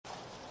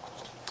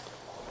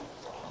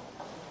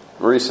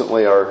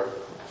Recently, our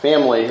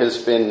family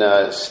has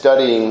been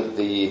studying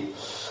the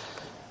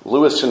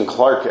Lewis and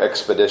Clark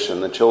expedition.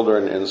 The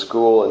children in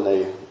school, and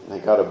they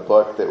got a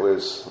book that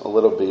was a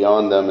little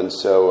beyond them, and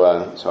so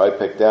I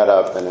picked that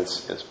up, and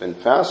it's been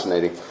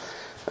fascinating.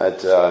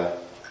 At a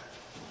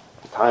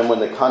time when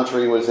the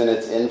country was in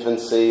its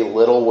infancy,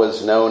 little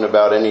was known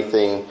about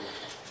anything,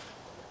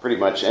 pretty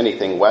much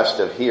anything west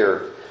of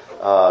here.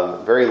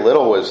 Very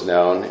little was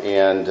known,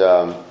 and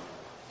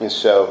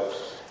so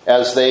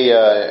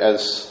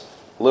as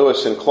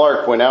Lewis and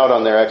Clark went out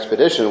on their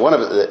expedition,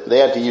 they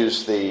had to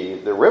use the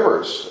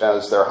rivers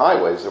as their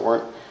highways. There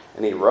weren't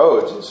any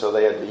roads, and so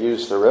they had to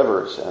use the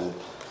rivers. And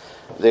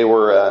they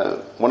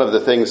were one of the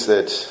things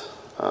that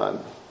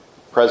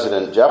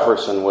President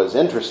Jefferson was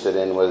interested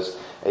in was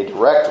a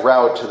direct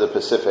route to the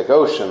Pacific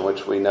Ocean,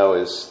 which we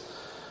know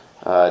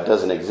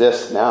doesn't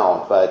exist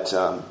now, but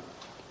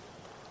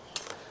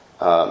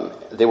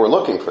they were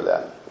looking for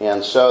that.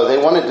 And so they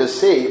wanted to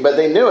see, but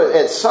they knew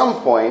at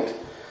some point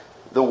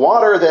the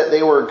water that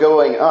they were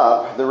going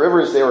up, the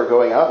rivers they were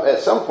going up, at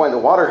some point the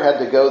water had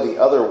to go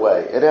the other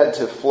way. It had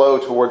to flow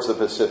towards the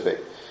Pacific.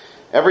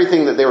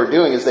 Everything that they were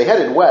doing is they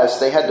headed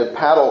west, they had to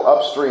paddle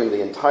upstream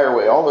the entire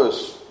way, all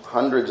those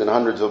hundreds and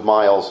hundreds of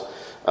miles,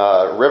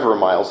 river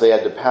miles. They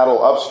had to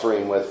paddle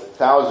upstream with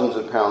thousands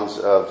of pounds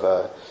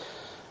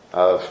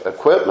of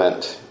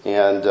equipment.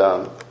 And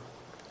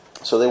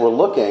so they were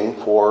looking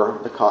for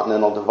the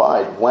Continental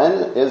Divide. When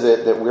is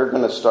it that we're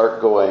going to start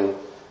going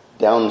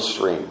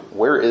downstream?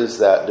 Where is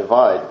that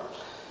divide?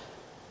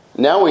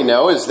 Now we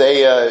know as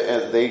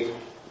they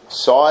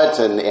saw it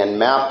and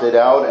mapped it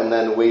out, and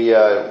then we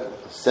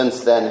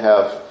since then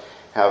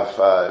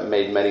have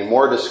made many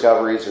more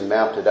discoveries and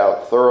mapped it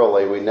out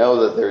thoroughly. We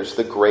know that there's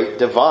the Great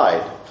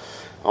Divide.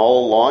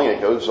 All along,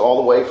 it goes all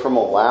the way from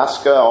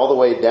Alaska, all the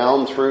way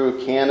down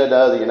through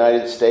Canada, the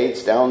United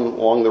States, down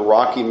along the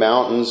Rocky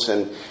Mountains,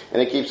 and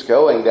it keeps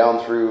going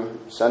down through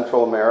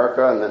Central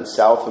America and then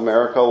South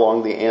America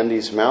along the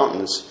Andes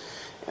Mountains.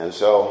 And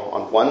so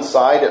on one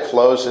side it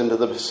flows into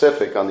the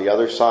Pacific, on the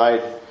other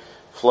side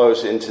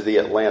flows into the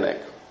Atlantic.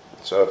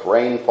 So if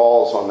rain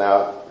falls on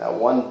that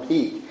one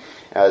peak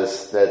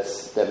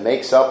that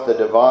makes up the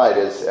divide,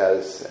 as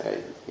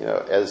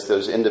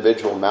those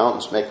individual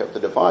mountains make up the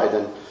divide,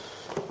 and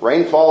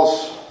rain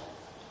falls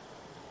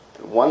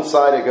one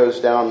side, it goes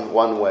down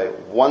one way,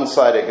 one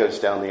side it goes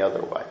down the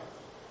other way.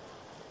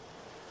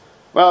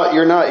 Well,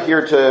 you're not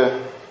here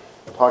to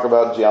talk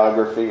about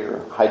geography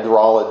or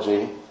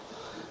hydrology,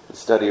 the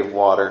study of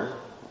water.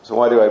 So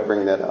why do I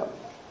bring that up?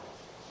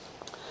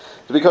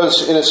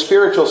 Because in a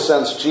spiritual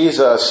sense,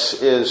 Jesus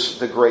is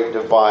the great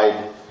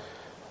divide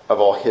of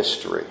all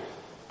history,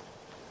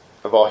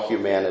 of all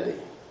humanity.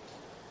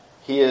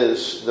 He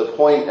is the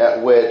point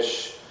at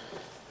which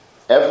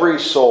every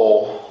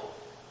soul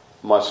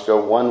must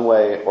go one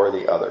way or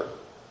the other.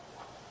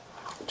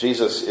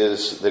 Jesus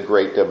is the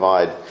great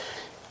divide.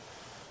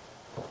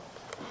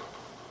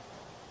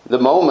 The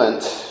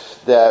moment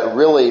that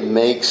really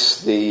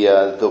makes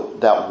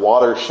that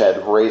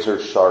watershed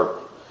razor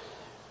sharp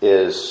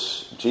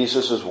is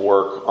Jesus'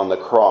 work on the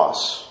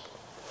cross,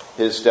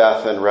 his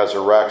death and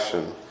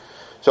resurrection.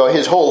 So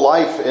his whole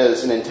life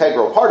is an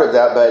integral part of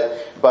that,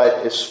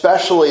 but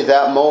especially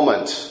that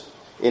moment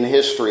in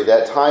history,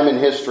 that time in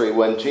history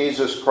when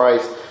Jesus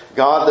Christ,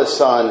 God the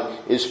Son,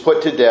 is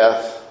put to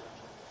death,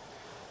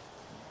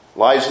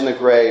 lies in the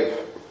grave,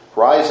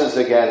 rises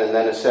again, and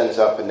then ascends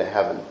up into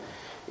heaven.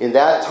 In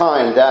that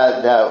time,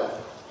 that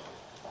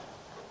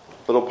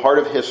little part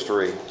of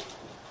history,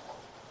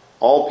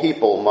 all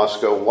people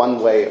must go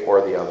one way or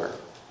the other.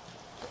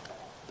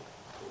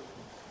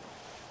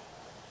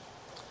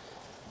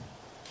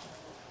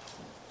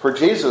 For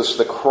Jesus,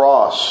 the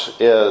cross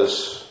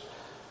is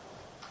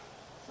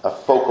a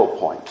focal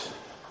point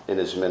in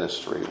his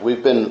ministry.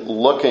 We've been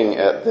looking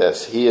at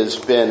this. He has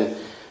been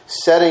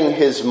setting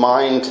his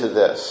mind to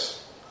this.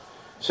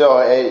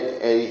 So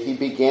he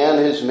began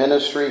his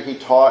ministry. He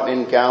taught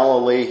in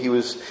Galilee. He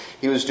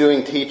was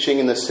doing teaching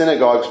in the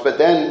synagogues. But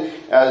then,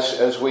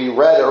 as we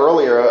read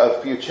earlier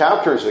a few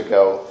chapters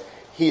ago,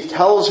 he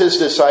tells his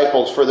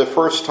disciples for the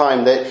first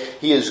time that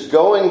he is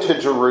going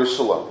to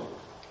Jerusalem.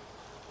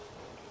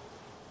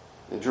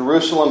 In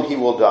Jerusalem he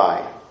will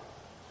die.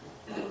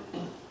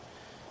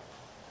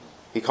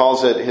 He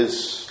calls it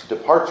his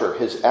departure,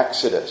 his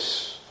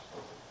exodus.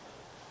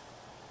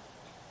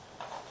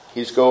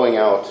 He's going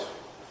out.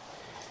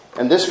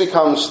 And this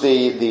becomes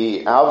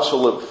the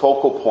absolute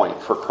focal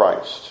point for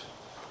Christ.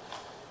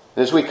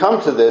 As we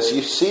come to this,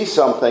 you see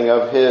something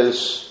of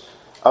his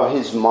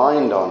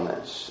mind on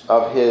this,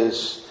 of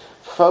his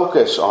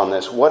focus on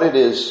this, what it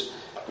is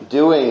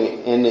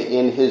doing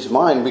in his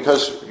mind.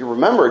 Because you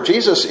remember,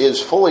 Jesus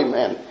is fully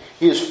man.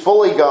 He is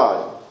fully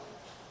God.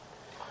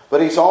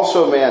 But he's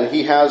also man.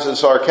 He has,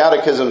 as our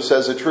catechism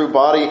says, a true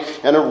body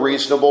and a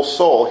reasonable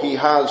soul. He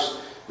has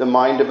the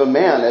mind of a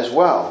man as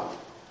well.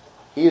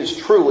 He is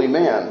truly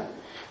man.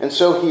 And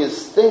so he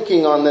is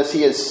thinking on this.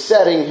 He is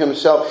setting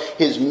himself,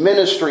 his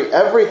ministry,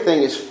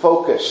 everything is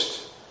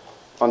focused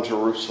on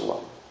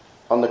Jerusalem,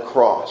 on the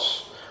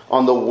cross,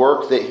 on the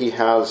work that he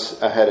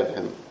has ahead of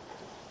him.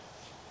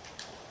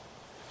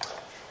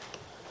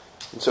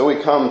 And so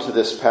we come to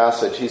this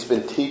passage. He's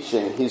been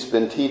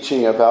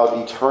teaching about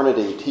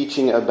eternity,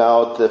 teaching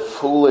about the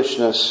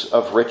foolishness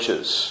of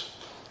riches,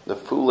 the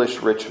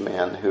foolish rich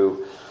man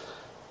who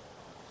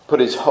put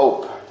his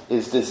hope,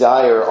 his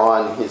desire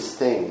on his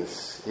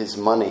things, his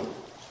money,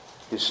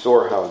 his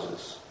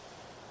storehouses.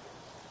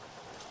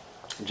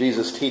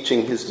 Jesus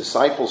teaching his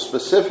disciples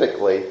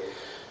specifically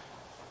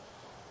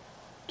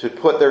to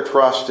put their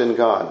trust in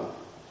God,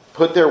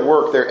 put their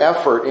work, their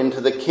effort into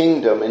the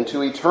kingdom,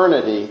 into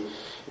eternity,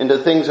 into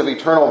things of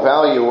eternal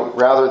value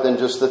rather than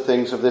just the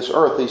things of this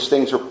earth. These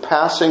things are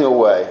passing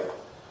away.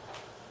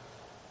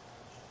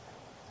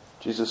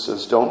 Jesus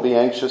says, don't be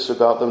anxious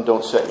about them.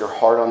 Don't set your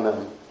heart on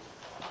them.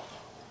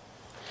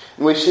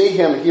 And we see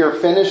him here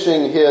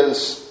finishing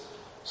his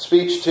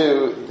speech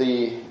to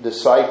the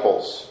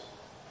disciples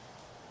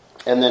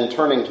and then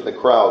turning to the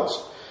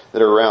crowds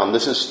that are around.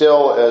 This is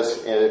still,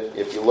 as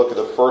if you look at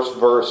the first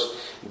verse,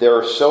 there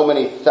are so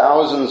many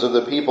thousands of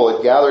the people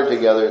that gathered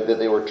together that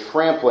they were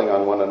trampling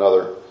on one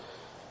another.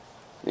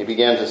 He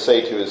began to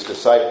say to his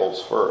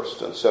disciples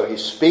first. And so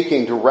he's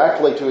speaking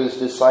directly to his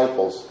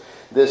disciples.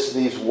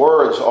 These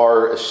words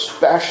are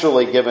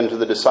especially given to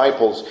the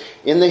disciples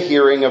in the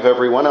hearing of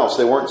everyone else.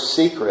 They weren't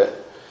secret.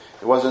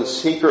 It wasn't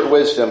secret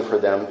wisdom for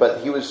them,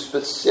 but he was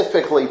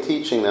specifically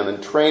teaching them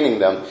and training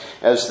them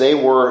as they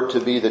were to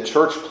be the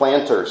church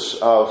planters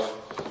of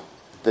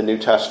the New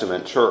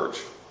Testament church.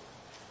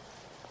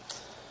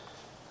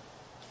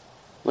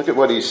 Look at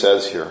what he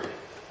says here.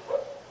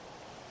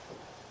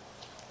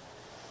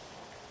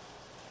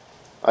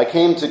 I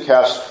came to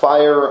cast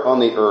fire on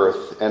the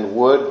earth, and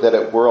would that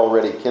it were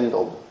already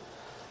kindled.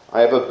 I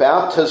have a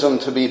baptism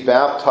to be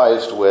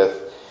baptized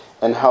with,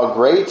 and how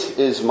great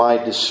is my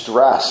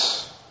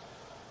distress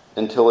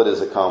until it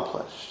is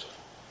accomplished.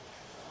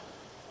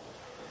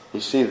 You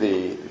see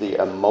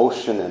the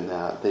emotion in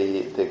that,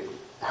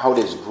 how it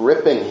is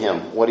gripping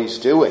him, what he's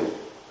doing.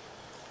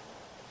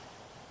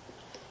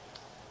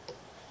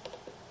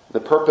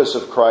 The purpose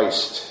of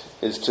Christ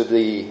is to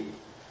be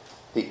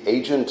the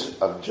agent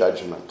of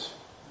judgment.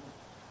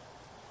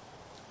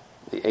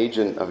 The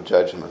agent of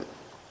judgment.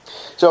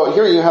 So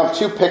here you have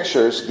two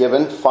pictures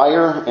given,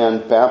 fire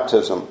and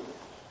baptism.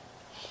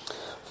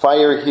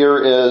 Fire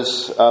here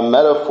is a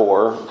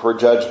metaphor for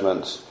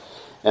judgment,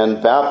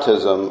 and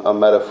baptism a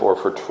metaphor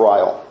for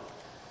trial.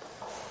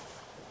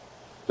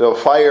 So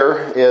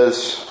fire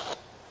is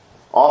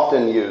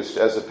often used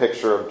as a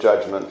picture of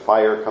judgment,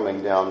 fire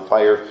coming down,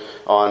 fire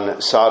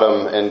on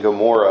Sodom and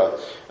Gomorrah.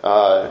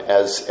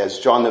 As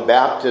John the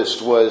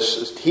Baptist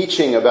was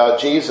teaching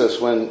about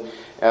Jesus when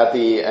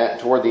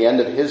toward the end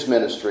of his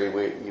ministry,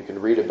 you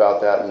can read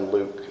about that in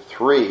Luke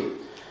 3.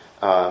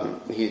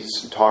 He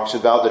talks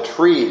about the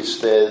trees,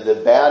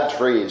 the bad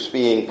trees,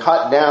 being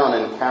cut down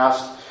and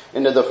cast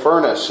into the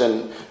furnace.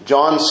 And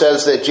John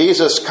says that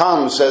Jesus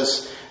comes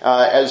as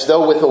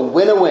though with a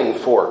winnowing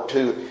fork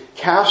to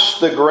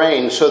cast the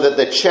grain so that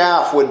the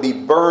chaff would be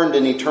burned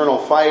in eternal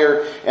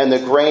fire and the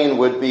grain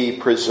would be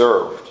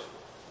preserved.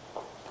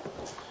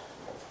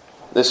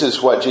 This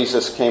is what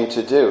Jesus came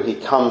to do. He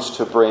comes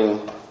to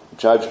bring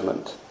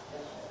judgment.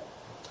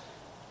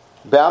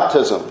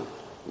 Baptism.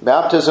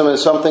 Baptism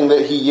is something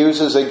that he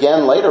uses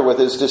again later with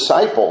his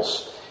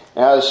disciples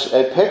as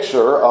a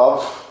picture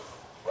of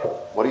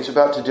what he's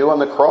about to do on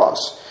the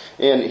cross.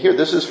 And here,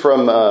 this is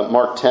from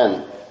Mark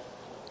 10.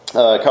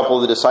 A couple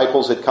of the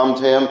disciples had come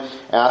to him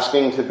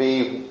asking to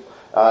be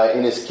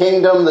in his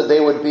kingdom, that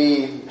they would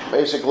be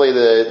basically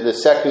the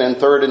second and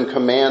third in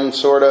command,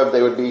 sort of.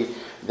 They would be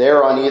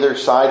there on either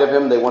side of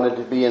him. They wanted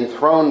to be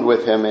enthroned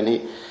with him. And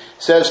he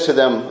says to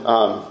them,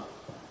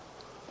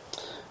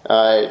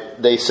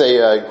 they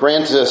say,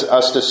 grant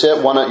us to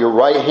sit one at your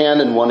right hand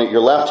and one at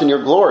your left in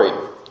your glory.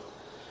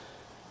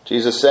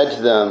 Jesus said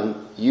to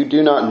them, you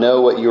do not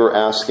know what you are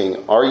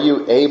asking. Are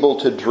you able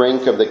to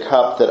drink of the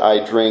cup that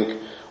I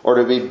drink, or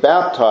to be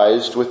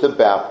baptized with the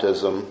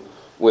baptism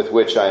with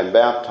which I am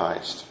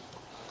baptized?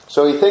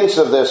 So he thinks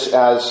of this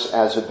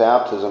as a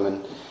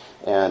baptism,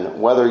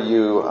 and whether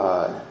you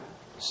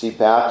see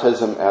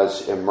baptism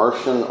as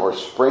immersion or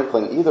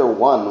sprinkling, either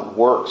one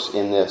works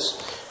in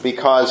this,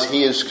 because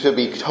he is to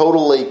be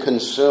totally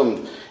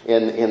consumed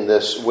in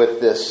this with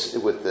this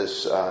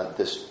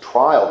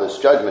trial, this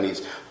judgment.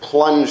 He's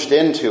plunged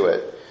into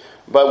it.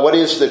 But what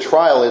is the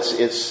trial?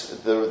 It's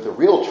the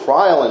real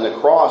trial in the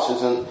cross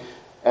isn't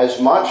as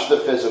much the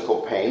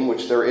physical pain,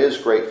 which there is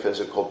great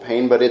physical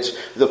pain, but it's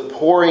the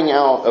pouring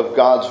out of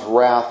God's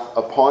wrath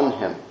upon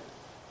him.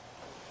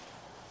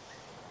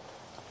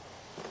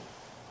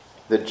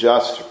 The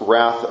just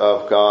wrath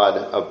of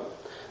God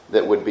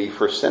that would be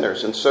for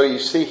sinners. And so you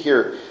see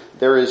here,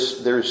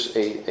 there's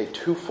a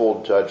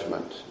twofold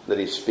judgment that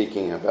he's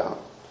speaking about.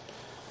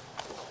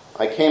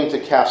 I came to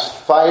cast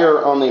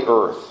fire on the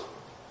earth,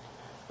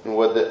 and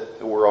would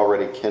that were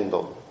already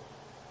kindled.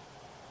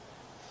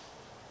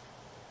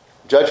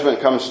 Judgment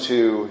comes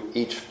to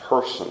each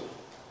person.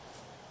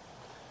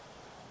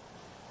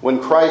 When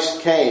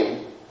Christ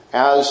came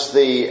as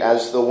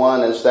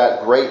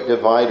that great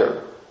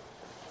divider.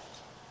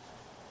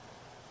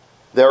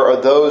 There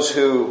are those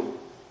who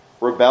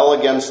rebel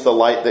against the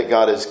light that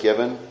God has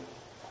given,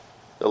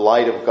 the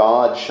light of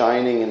God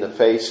shining in the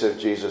face of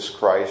Jesus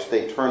Christ.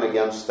 They turn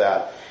against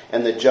that,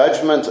 and the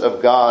judgment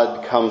of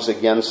God comes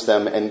against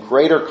them, and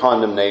greater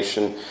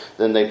condemnation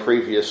than they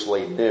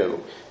previously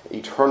knew.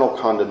 Eternal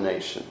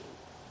condemnation.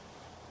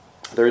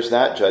 There's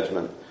that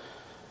judgment.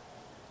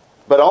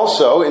 But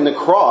also in the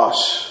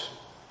cross,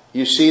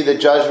 you see the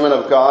judgment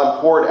of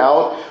God poured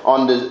out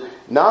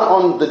not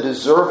on the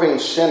deserving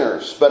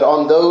sinners, but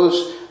on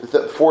those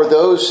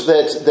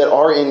that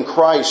are in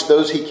Christ,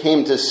 those He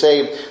came to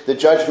save. The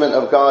judgment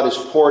of God is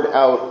poured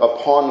out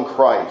upon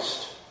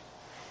Christ.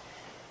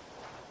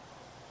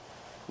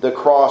 The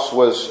cross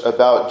was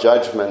about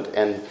judgment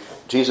and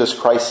Jesus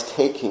Christ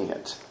taking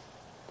it.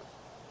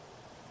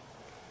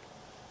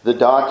 The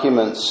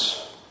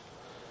documents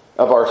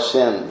of our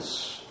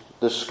sins,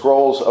 the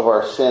scrolls of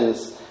our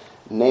sins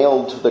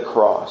nailed to the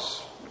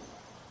cross.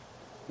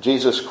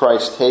 Jesus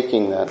Christ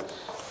taking that.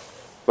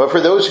 But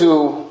for those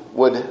who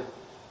would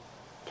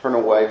turn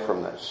away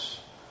from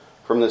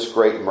this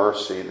great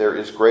mercy, there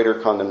is greater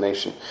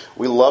condemnation.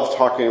 We love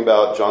talking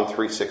about John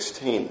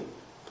 3:16.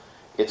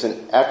 It's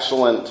an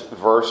excellent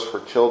verse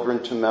for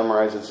children to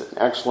memorize. It's an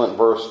excellent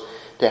verse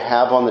to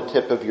have on the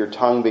tip of your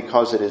tongue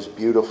because it is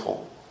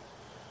beautiful.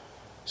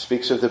 It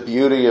speaks of the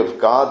beauty of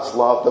God's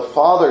love, the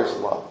Father's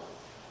love.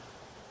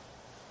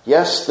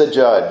 Yes, the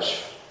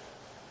judge,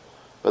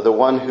 but the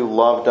one who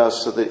loved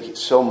us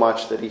so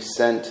much that He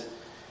sent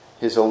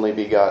His only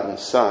begotten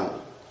Son.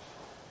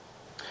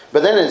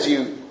 But then as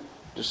you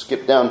just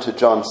skip down to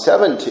John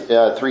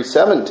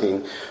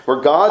 3:17, where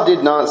God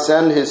did not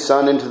send His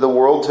Son into the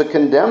world to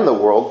condemn the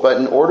world, but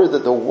in order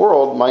that the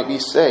world might be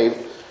saved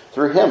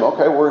through Him.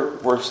 Okay,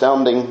 we're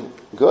sounding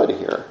good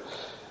here.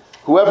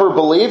 Whoever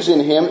believes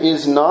in Him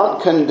is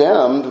not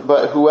condemned,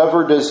 but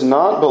whoever does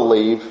not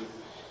believe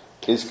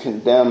is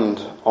condemned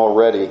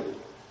already,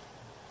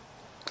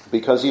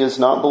 because he has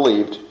not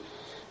believed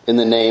in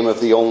the name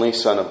of the only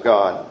Son of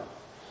God.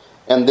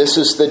 And this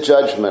is the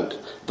judgment.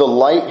 The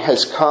light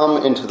has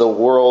come into the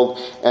world,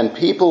 and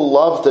people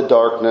love the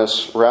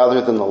darkness rather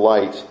than the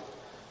light,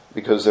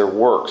 because their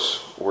works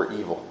were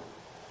evil.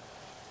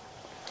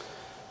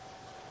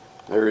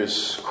 There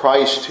is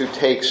Christ who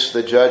takes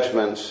the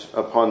judgment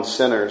upon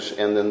sinners,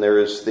 and then there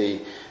is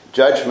the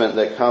judgment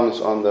that comes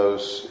on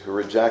those who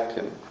reject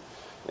Him.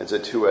 It's a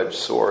two-edged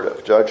sword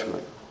of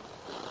judgment.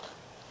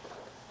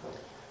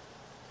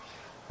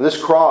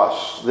 This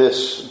cross,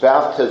 this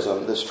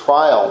baptism, this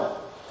trial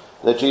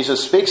that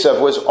Jesus speaks of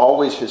was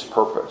always His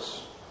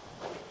purpose.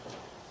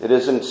 It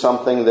isn't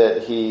something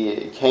that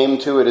He came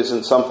to. It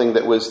isn't something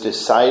that was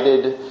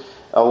decided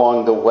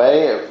along the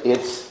way.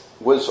 It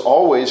was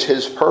always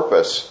His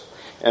purpose.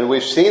 And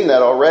we've seen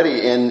that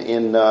already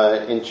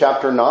in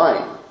chapter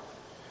 9.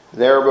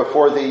 There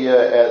before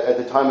at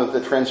the time of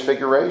the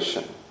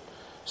Transfiguration.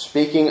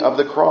 Speaking of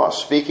the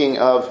cross, speaking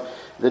of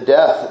the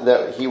death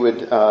that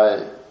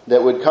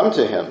that would come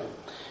to Him.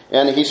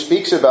 And He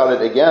speaks about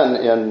it again,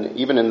 and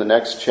even in the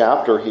next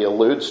chapter, He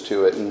alludes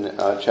to it in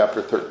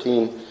chapter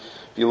 13.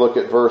 If you look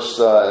at verse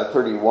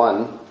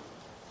 31,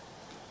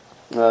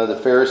 the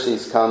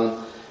Pharisees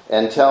come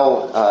and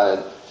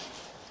tell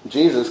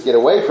Jesus, "Get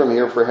away from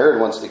here, for Herod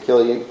wants to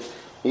kill you."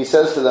 He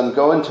says to them,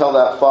 "Go and tell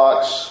that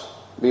fox,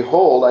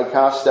 behold, I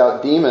cast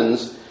out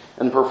demons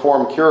and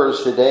perform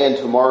cures today and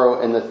tomorrow,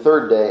 and the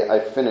third day I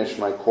finish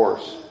my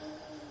course.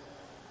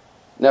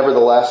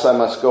 Nevertheless, I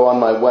must go on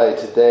my way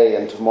today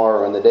and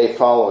tomorrow and the day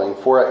following,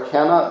 for it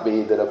cannot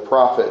be that a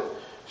prophet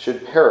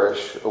should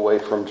perish away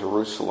from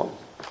Jerusalem."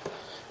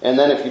 And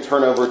then if you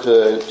turn over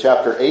to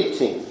chapter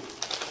 18,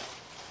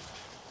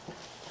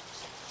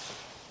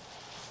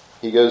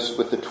 He goes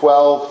with the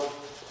 12.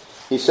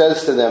 He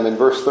says to them in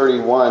verse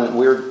 31,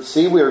 we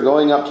are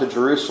going up to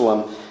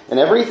Jerusalem, and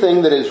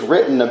everything that is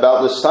written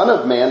about the Son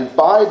of Man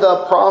by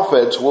the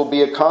prophets will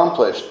be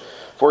accomplished.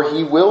 For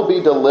He will be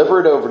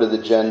delivered over to the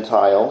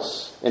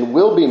Gentiles, and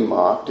will be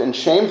mocked, and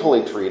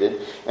shamefully treated,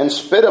 and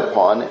spit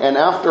upon, and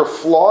after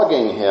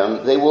flogging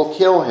Him, they will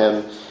kill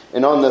Him,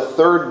 and on the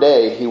third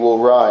day He will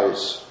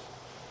rise.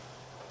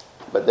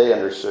 But they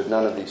understood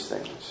none of these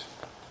things.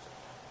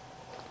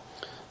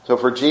 So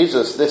for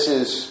Jesus, this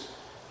is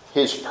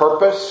His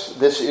purpose.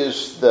 This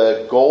is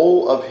the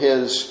goal of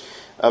His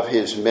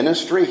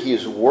ministry. He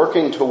is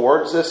working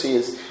towards this. He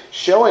is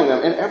showing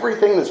them, and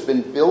everything that's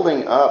been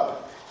building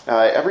up,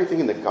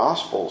 everything in the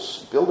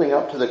Gospels, building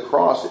up to the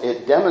cross,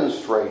 it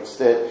demonstrates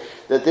that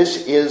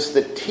this is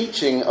the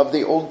teaching of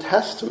the Old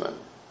Testament.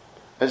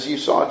 As you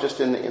saw just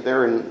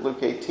there in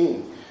Luke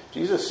 18,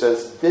 Jesus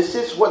says, this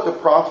is what the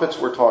prophets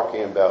were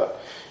talking about.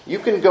 You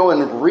can go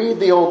and read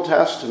the Old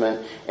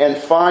Testament and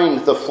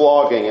find the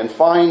flogging and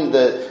find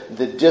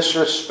the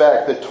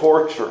disrespect, the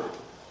torture,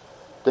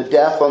 the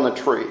death on the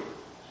tree.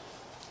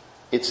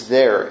 It's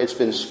there. It's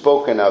been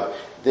spoken of.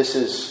 This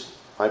is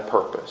my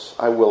purpose.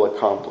 I will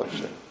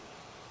accomplish it.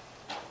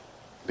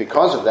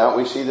 Because of that,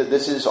 we see that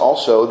this is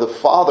also the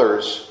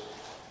Father's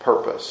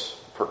purpose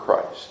for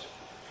Christ.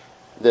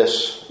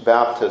 This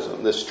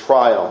baptism, this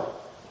trial.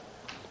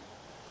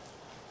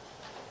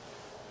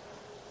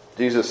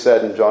 Jesus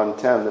said in John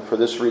 10 that for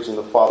this reason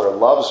the Father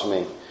loves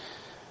me,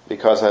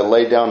 because I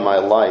lay down my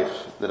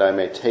life that I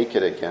may take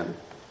it again.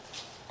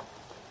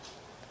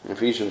 In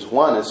Ephesians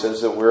 1 it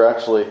says that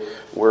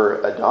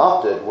we're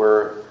adopted,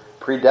 we're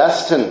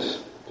predestined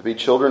to be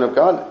children of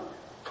God.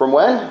 From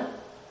when?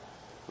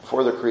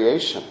 Before the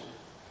creation.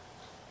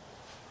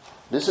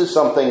 This is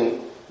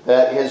something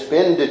that has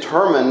been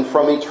determined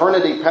from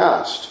eternity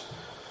past.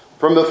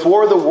 From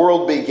before the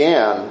world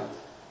began,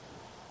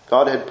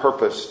 God had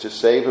purposed to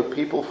save a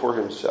people for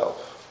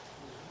himself.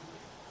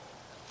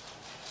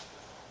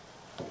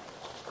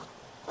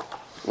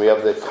 We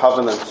have the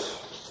covenant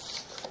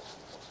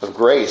of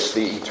grace,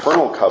 the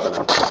eternal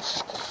covenant,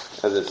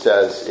 as it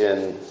says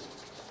in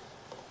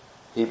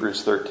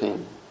Hebrews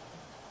 13.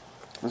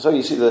 And so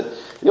you see the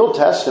Old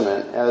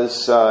Testament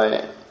as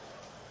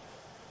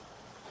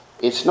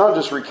it's not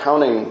just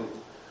recounting,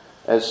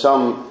 as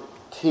some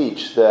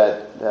teach,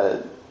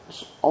 that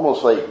it's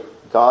almost like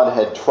God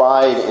had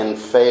tried and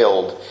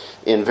failed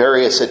in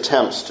various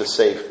attempts to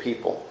save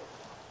people.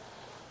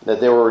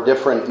 That there were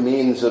different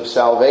means of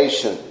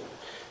salvation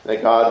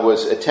that God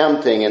was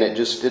attempting and it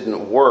just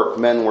didn't work.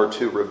 Men were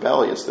too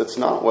rebellious. That's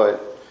not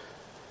what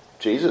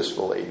Jesus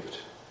believed.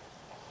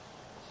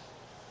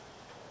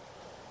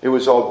 It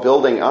was all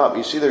building up.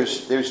 You see,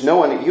 there's no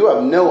one. You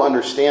have no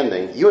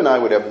understanding. You and I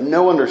would have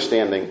no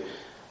understanding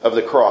of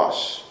the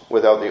cross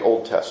without the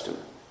Old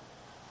Testament.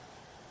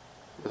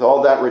 With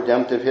all that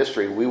redemptive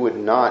history, we would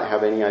not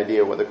have any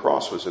idea what the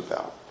cross was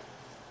about.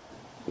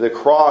 The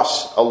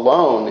cross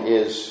alone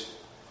it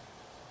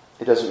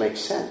doesn't make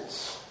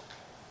sense.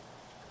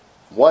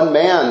 One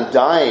man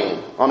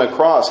dying on a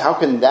cross, how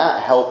can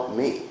that help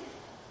me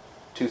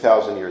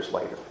 2,000 years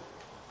later?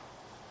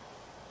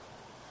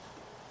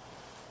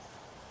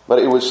 But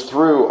it was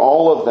through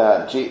all of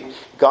that.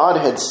 God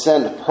had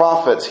sent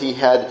prophets. He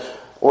had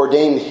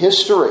ordained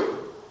history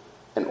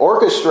and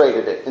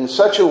orchestrated it in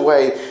such a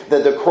way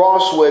that the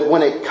cross would,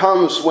 when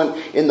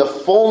in the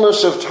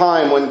fullness of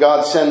time, when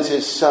God sends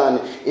his Son,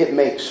 it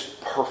makes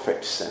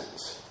perfect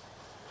sense.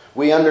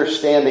 We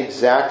understand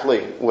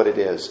exactly what it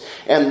is.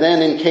 And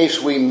then in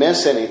case we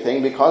miss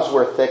anything, because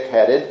we're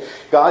thick-headed,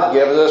 God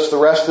gives us the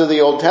rest of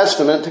the Old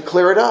Testament to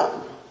clear it up.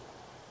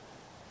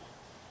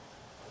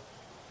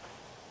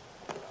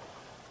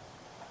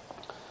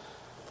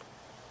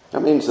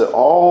 That means that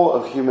all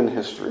of human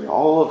history,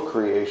 all of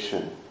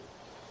creation,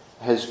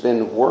 has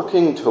been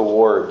working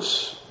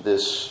towards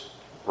this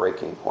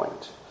breaking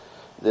point,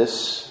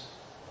 this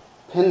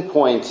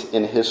pinpoint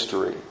in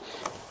history.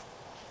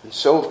 And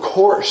so, of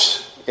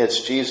course,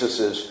 it's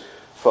Jesus'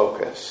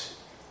 focus.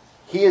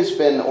 He has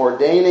been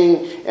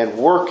ordaining and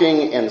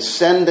working and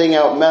sending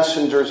out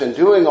messengers and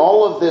doing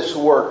all of this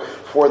work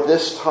for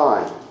this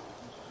time,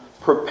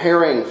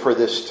 preparing for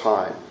this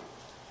time,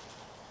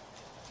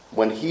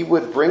 when he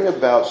would bring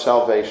about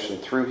salvation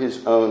through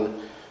his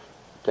own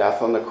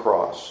death on the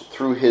cross,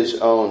 through his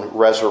own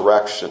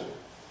resurrection.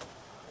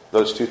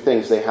 Those two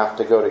things, they have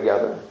to go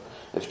together.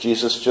 If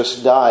Jesus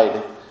just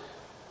died,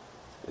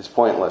 it's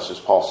pointless, as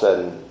Paul said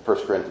in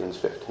 1 Corinthians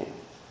 15.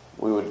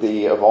 We would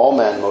be, of all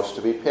men, most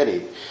to be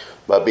pitied.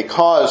 But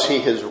because he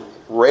has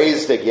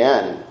raised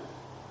again,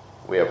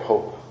 we have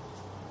hope.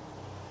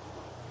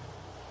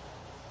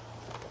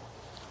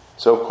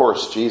 So, of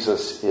course,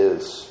 Jesus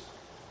is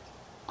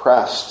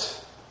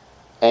pressed,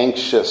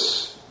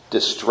 anxious,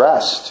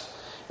 distressed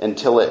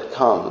until it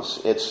comes.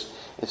 It's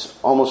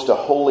almost a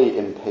holy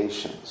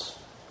impatience.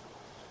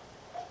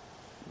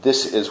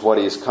 This is what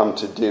he's come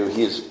to do.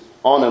 He is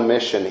on a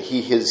mission.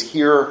 He is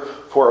here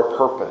for a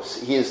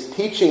purpose. He is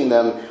teaching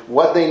them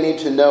what they need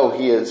to know.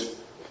 He is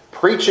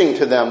preaching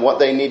to them what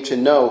they need to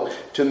know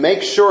to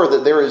make sure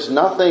that there is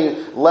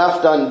nothing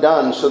left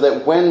undone, so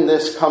that when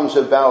this comes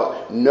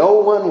about, no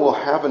one will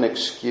have an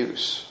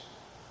excuse.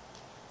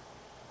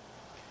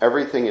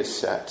 Everything is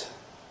set.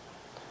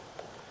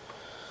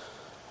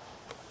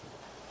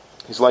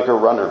 He's like a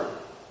runner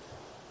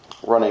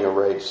running a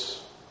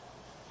race.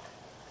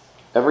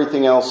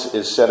 Everything else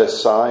is set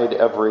aside,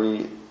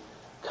 every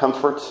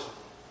comfort,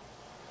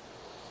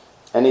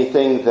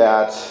 anything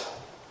that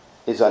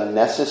is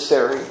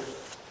unnecessary.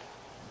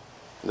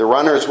 The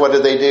runners, what do?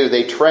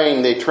 They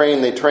train, they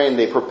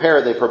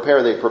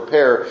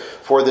prepare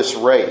for this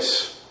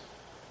race.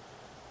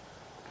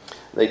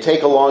 They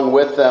take along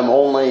with them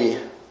only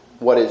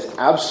what is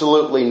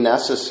absolutely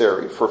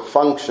necessary for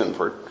function,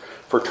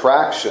 for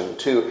traction,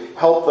 to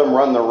help them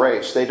run the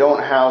race. They're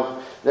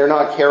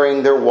not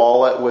carrying their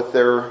wallet with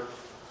their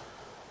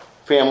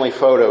family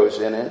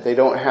photos in it. They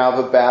don't have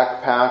a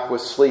backpack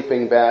with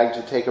sleeping bag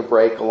to take a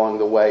break along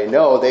the way.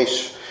 No, they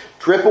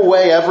strip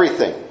away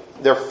everything.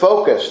 They're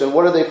focused. And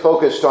what are they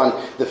focused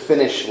on? The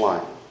finish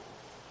line.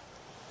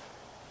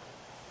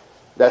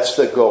 That's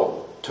the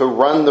goal. To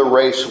run the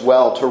race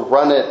well, to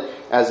run it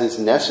as is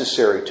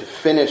necessary, to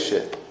finish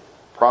it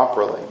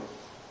properly.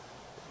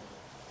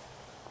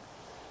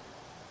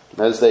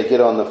 As they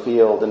get on the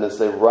field and as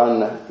they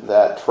run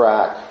that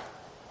track,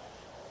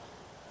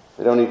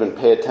 They don't even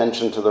pay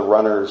attention to the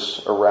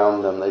runners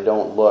around them. They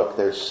don't look.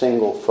 Their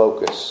single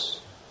focus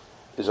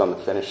is on the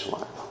finish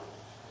line.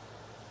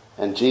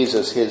 And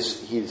Jesus,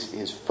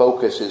 his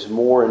focus is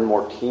more and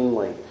more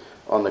keenly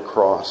on the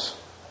cross.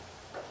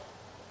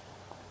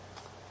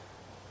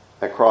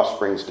 That cross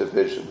brings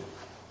division.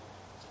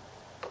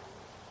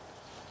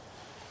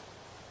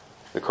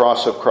 The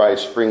cross of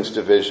Christ brings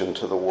division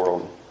to the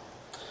world.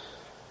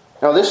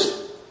 Now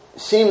this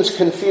seems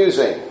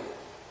confusing.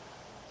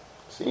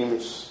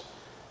 Seems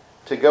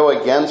to go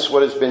against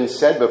what has been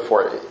said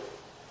before.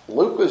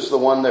 Luke was the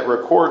one that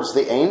records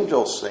the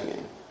angels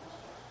singing.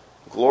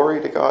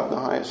 Glory to God in the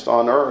highest,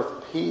 on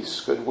earth, peace,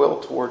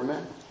 goodwill toward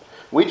men.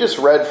 We just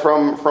read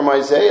from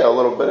Isaiah a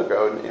little bit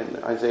ago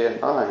in Isaiah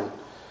 9.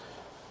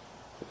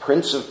 The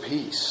Prince of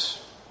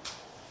Peace.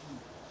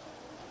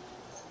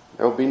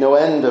 There will be no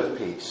end of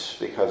peace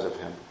because of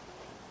him.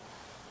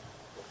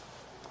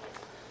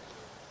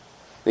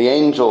 The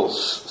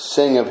angels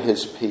sing of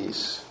his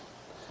peace.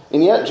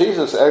 And yet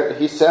Jesus,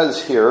 he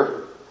says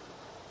here,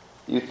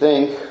 you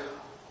think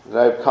that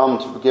I have come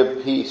to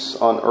give peace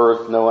on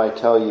earth. No, I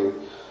tell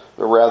you,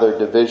 but rather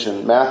division.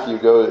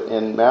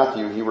 In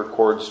Matthew, he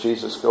records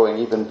Jesus going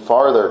even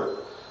farther.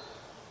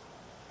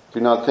 Do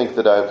not think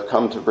that I have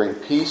come to bring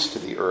peace to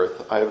the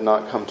earth. I have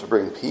not come to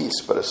bring peace,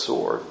 but a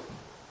sword.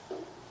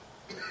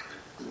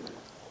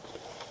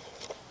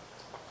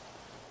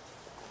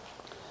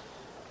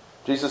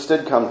 Jesus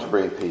did come to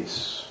bring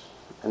peace,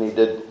 and he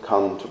did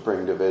come to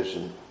bring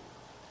division.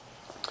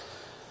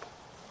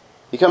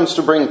 He comes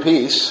to bring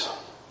peace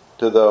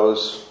to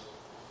those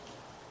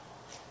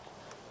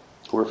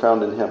who are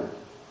found in him.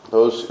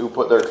 Those who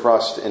put their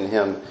trust in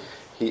him.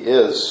 He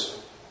is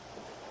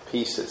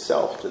peace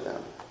itself to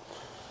them.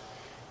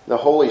 The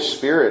Holy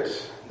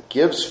Spirit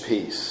gives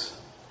peace.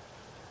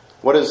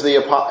 What does the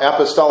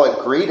apostolic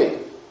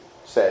greeting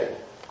say?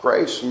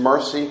 Grace,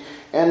 mercy,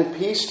 and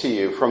peace to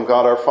you from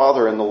God our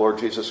Father and the Lord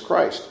Jesus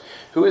Christ.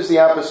 Who is the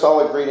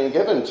apostolic greeting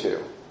given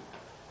to?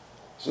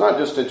 It's not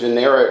just a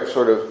generic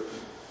sort of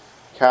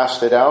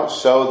cast it out,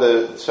 sow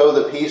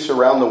the peace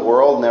around the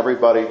world, and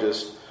everybody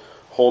just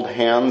hold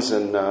hands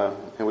and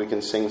we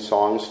can sing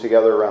songs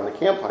together around the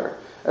campfire.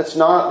 That's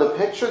not the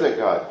picture that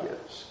God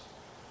gives.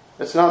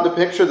 It's not the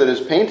picture that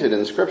is painted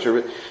in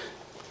Scripture. But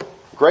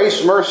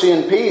grace, mercy,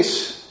 and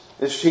peace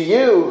is to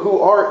you who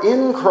are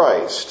in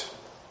Christ.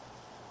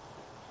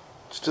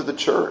 It's to the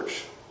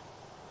church.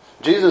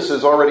 Jesus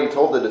has already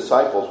told the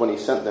disciples when he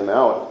sent them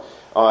out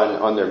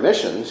on their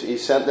missions, he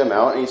sent them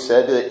out and he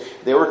said that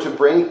they were to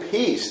bring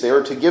peace. They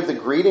were to give the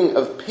greeting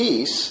of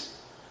peace,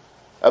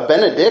 a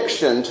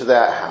benediction to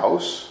that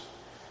house.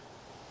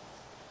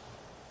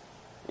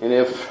 And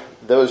if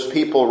those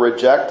people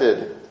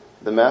rejected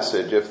the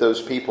message, if those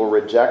people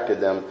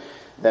rejected them,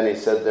 then he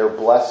said their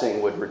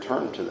blessing would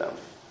return to them.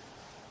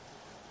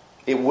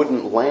 It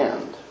wouldn't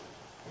land.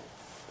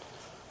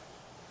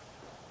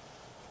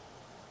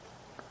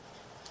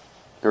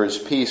 There is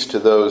peace to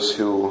those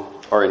who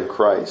are in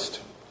Christ.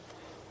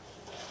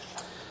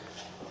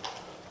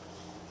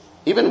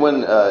 Even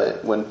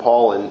when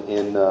Paul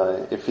in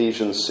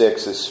Ephesians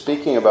 6 is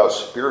speaking about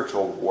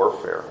spiritual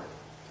warfare,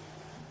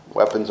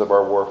 weapons of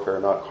our warfare,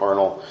 not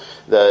carnal,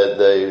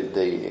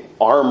 the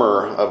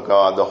armor of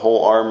God, the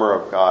whole armor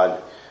of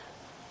God,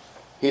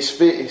 he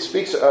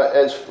speaks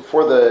as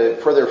for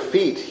their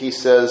feet. He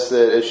says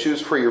that as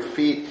shoes for your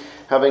feet,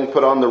 having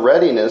put on the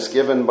readiness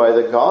given by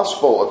the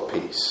gospel of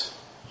peace.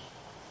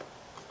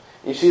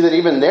 You see that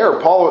even there,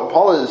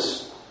 Paul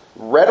is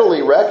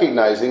readily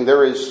recognizing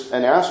there is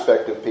an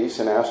aspect of peace,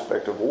 an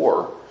aspect of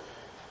war.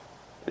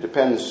 It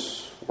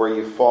depends where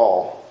you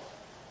fall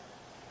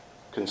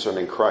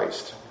concerning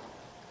Christ.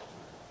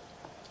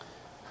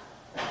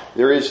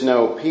 There is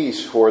no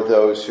peace for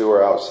those who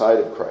are outside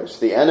of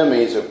Christ. The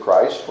enemies of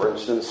Christ, for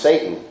instance,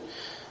 Satan.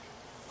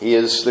 He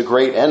is the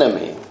great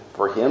enemy.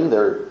 For him,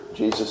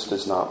 Jesus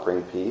does not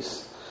bring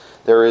peace.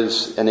 There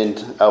is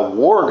a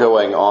war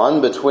going on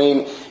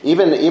between,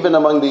 even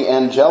among the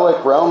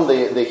angelic realm,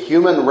 the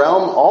human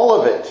realm, all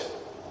of it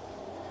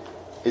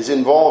is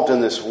involved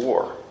in this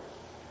war.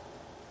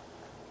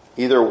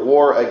 Either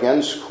war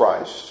against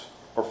Christ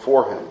or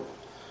for him.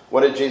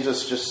 What did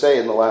Jesus just say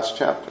in the last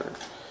chapter?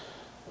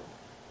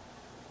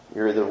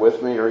 You're either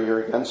with me or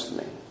you're against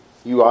me.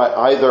 You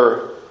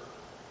either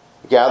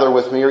gather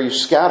with me or you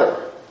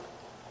scatter.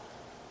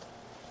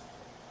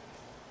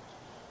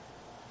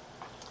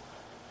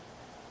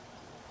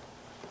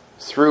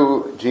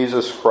 Through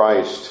Jesus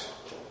Christ,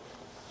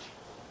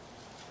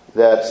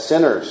 that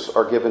sinners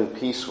are given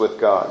peace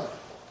with God.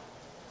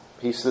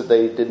 Peace that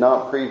they did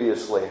not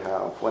previously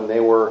have when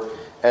they were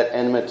at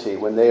enmity,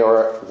 when they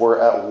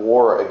were at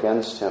war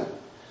against him.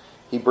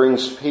 He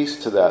brings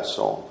peace to that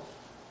soul.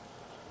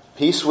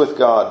 Peace with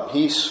God,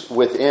 peace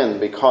within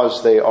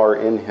because they are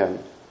in him.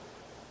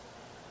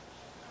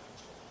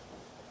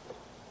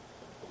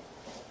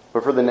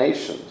 But for the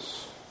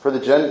nations, for the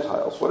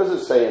Gentiles, what does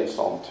it say in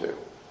Psalm 2?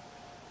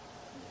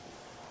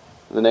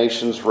 The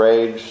nations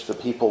rage, the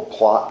people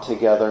plot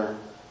together.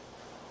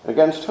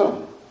 Against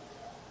whom?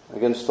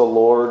 against the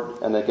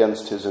Lord and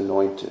against his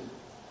anointed,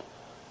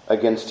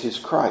 against his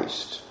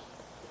Christ.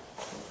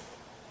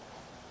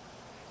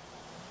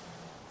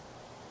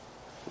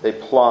 They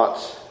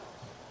plot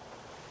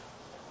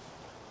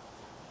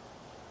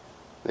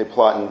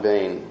in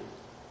vain.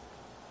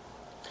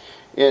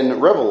 In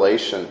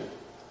Revelation's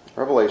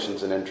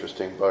an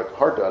interesting book,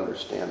 hard to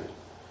understand.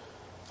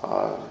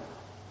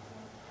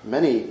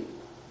 Many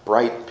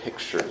bright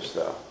pictures,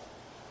 though.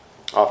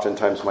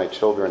 Oftentimes my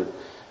children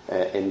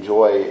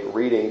enjoy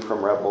reading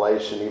from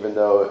Revelation, even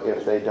though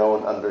if they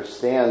don't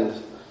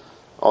understand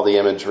all the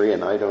imagery,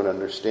 and I don't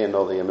understand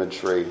all the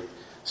imagery,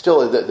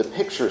 still the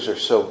pictures are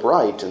so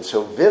bright and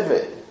so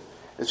vivid.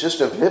 It's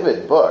just a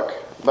vivid book.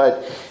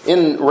 But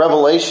in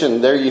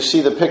Revelation, there you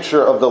see the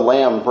picture of the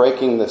Lamb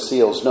breaking the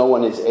seals. No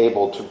one is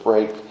able to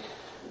break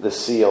the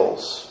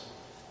seals.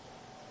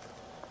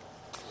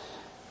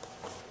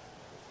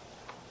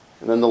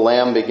 And then the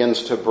Lamb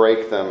begins to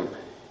break them.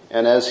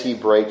 And as he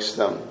breaks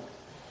them,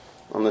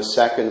 on the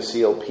second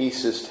seal,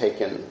 peace is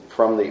taken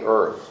from the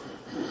earth.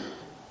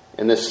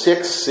 In the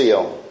sixth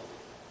seal,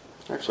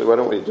 actually, why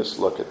don't we just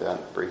look at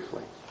that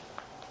briefly?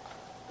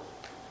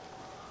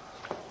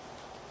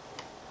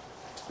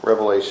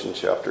 Revelation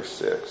chapter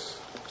 6.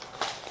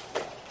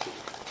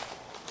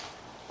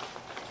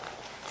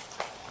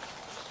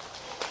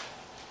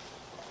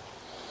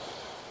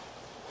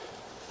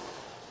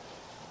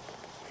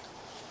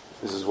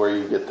 This is where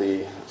you get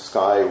the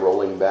sky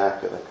rolling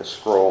back like a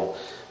scroll.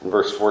 In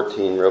verse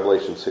 14,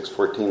 Revelation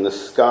 6:14, the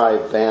sky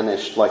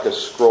vanished like a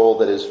scroll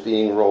that is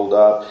being rolled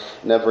up,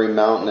 and every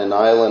mountain and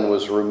island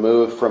was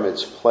removed from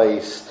its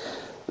place.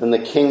 Then the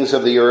kings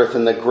of the earth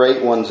and the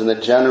great ones and the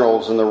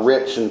generals and the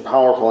rich and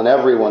powerful and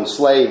everyone,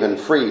 slave and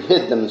free,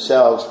 hid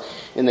themselves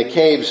in the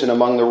caves and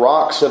among the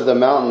rocks of the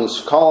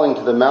mountains, calling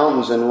to the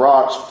mountains and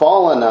rocks,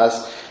 fall on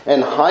us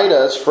and hide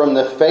us from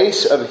the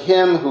face of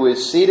him who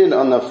is seated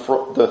on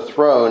the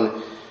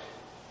throne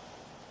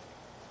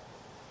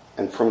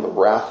and from the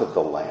wrath of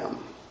the Lamb.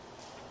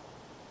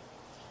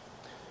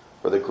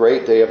 For the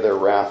great day of their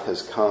wrath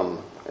has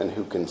come, and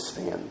who can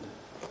stand?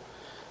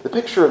 The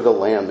picture of the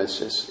Lamb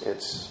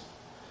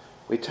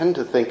we tend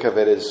to think of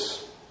it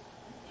as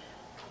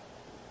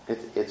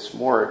it's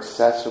more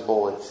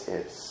accessible,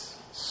 it's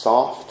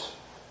soft,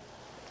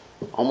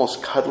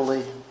 almost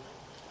cuddly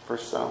for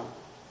some.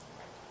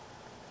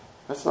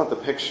 That's not the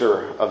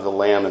picture of the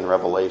Lamb in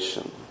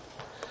Revelation.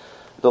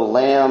 The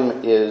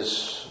Lamb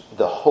is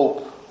the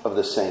hope of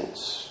the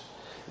saints.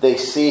 They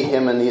see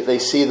him and they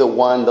see the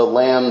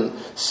Lamb,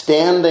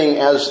 standing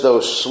as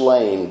though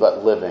slain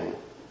but living.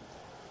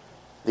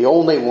 The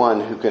only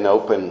one who can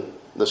open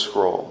the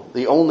scroll.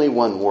 The only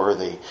one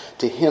worthy.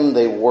 To him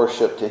they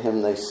worship, to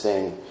him they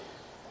sing.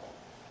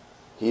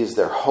 He is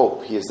their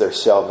hope. He is their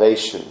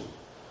salvation.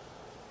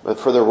 But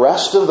for the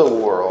rest of the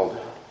world,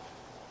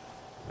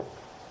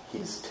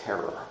 he's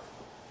terror.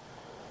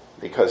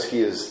 Because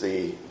he is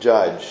the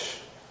judge.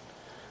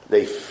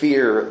 They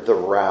fear the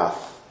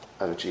wrath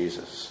of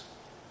Jesus.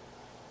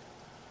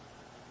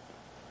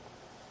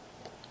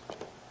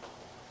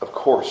 Of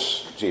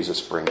course,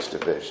 Jesus brings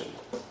division.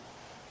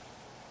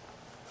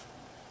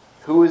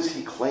 Who is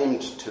he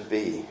claimed to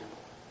be?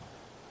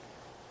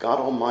 God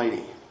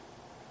Almighty,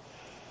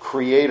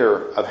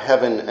 creator of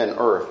heaven and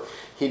earth.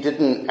 He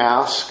didn't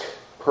ask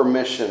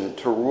permission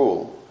to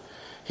rule.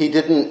 He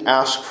didn't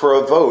ask for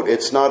a vote.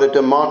 It's not a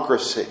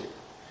democracy.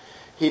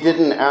 He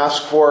didn't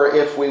ask for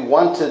if we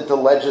wanted the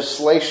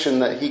legislation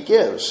that he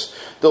gives.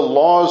 The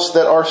laws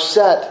that are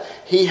set,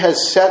 he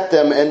has set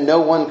them and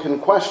no one can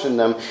question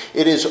them.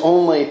 It is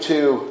only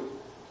to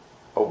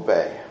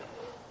obey.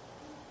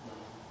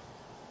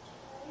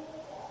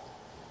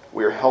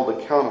 We are held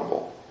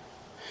accountable.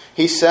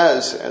 He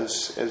says,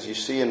 as you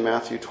see in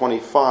Matthew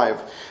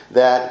 25,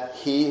 that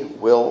he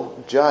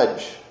will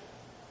judge.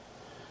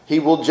 He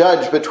will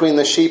judge between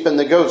the sheep and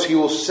the goats. He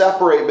will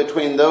separate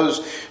between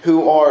those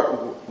who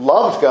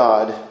loved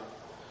God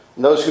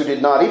and those who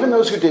did not. Even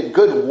those who did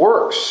good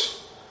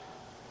works,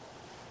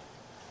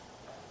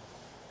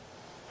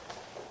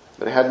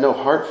 but had no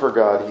heart for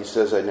God, he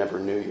says, I never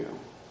knew you.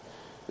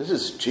 This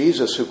is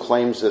Jesus who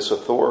claims this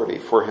authority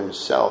for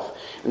himself.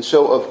 And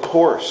so, of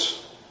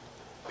course,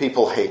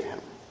 people hate him.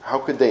 How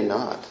could they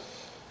not?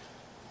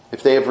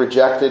 If they have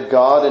rejected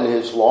God and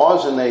his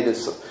laws and they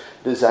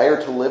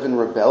desire to live in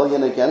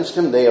rebellion against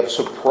him, they have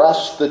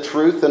suppressed the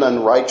truth and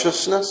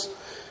unrighteousness.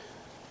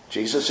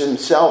 Jesus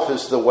himself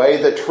is the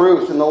way, the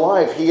truth, and the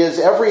life. He is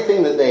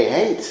everything that they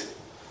hate.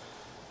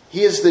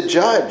 He is the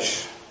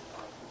judge.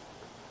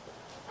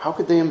 How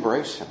could they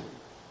embrace him?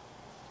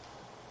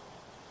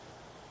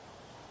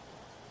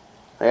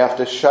 They have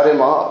to shut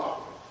him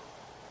up.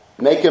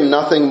 Make him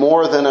nothing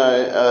more than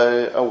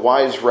a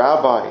wise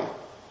rabbi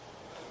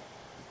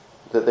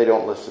that they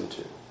don't listen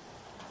to.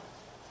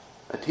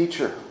 A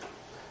teacher.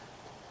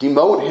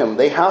 Demote him.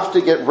 They have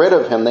to get rid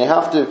of him. They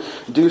have to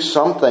do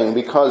something,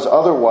 because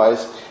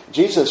otherwise,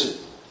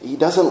 Jesus, he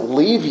doesn't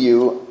leave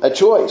you a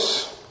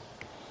choice.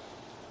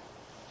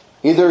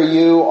 Either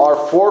you are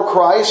for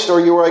Christ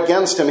or you are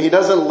against him. He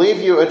doesn't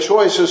leave you a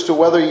choice as to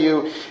whether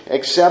you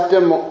accept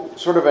him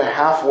sort of a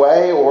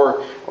halfway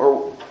or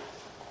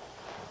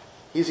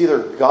he's either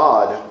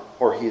God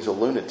or he's a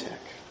lunatic.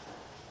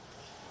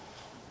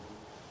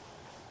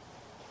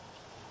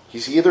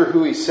 He's either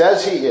who he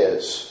says he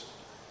is,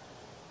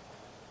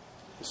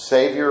 the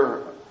Savior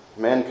of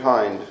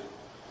mankind,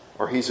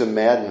 or he's a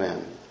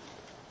madman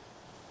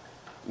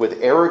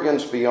with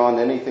arrogance beyond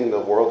anything the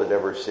world had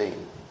ever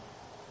seen.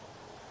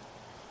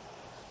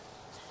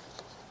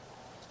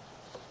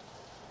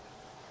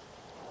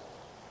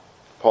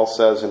 Paul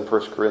says in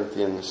 1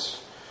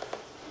 Corinthians,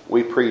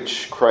 we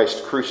preach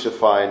Christ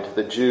crucified, to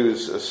the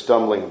Jews a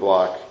stumbling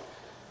block,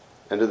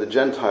 and to the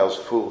Gentiles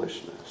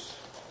foolishness.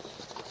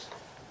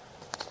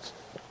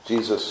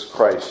 Jesus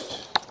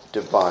Christ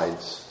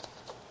divides.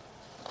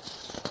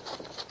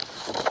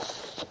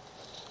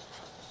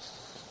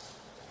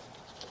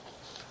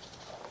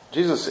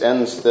 Jesus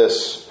ends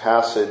this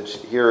passage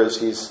here as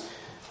he's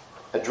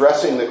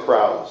addressing the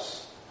crowds.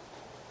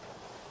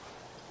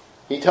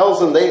 He tells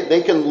them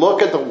they can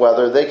look at the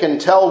weather, they can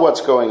tell what's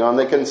going on,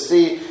 they can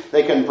see,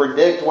 they can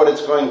predict what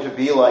it's going to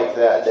be like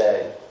that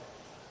day.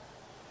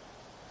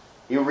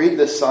 You read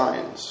the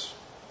signs.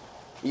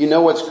 You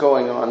know what's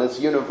going on. It's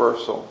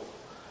universal.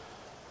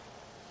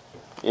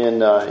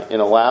 In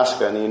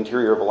Alaska, in the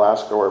interior of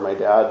Alaska where my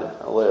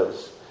dad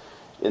lives,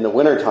 in the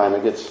wintertime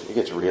it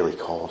gets really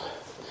cold.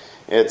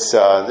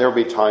 There'll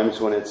be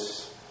times when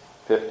it's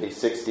 50,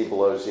 60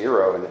 below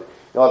zero, and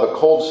you'll have a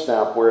cold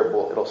snap where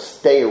it'll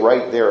stay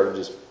right there and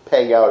just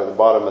peg out at the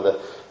bottom of the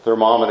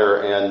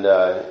thermometer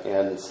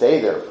and stay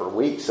there for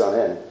weeks on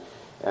end.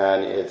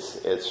 And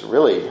it's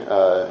really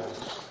a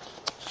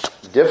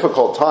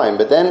difficult time.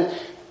 But then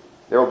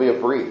there will be a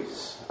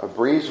breeze. A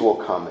breeze will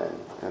come in,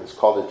 and it's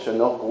called a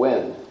Chinook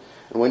wind.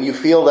 And when you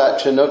feel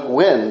that Chinook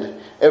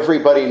wind,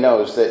 everybody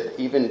knows that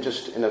even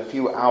just in a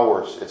few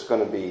hours, it's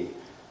going to be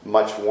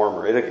much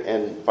warmer.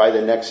 And by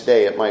the next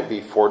day, it might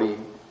be 40,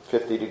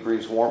 50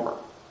 degrees warmer.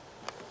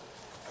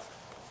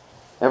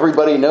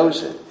 Everybody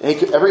knows it.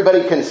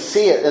 Everybody can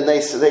see it, and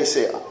they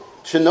say,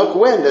 Chinook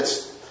wind,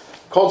 it's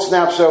cold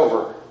snap's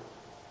over.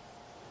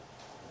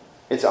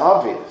 It's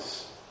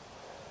obvious.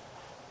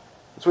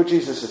 That's what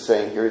Jesus is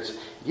saying here. It's,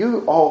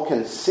 you all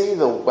can see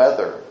the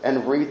weather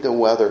and read the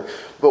weather,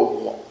 but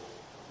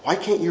why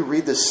can't you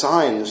read the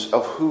signs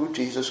of who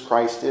Jesus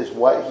Christ is,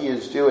 what he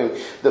is doing,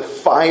 the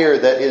fire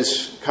that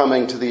is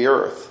coming to the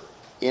earth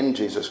in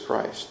Jesus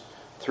Christ,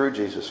 through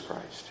Jesus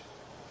Christ?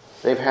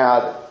 They've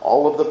had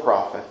all of the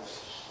prophets.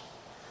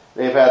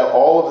 They've had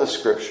all of the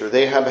scripture.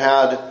 They have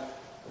had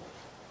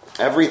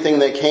everything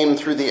that came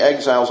through the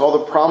exiles, all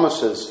the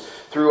promises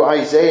through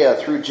Isaiah,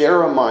 through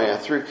Jeremiah,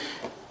 through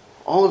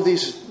all of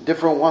these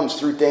different ones,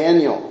 through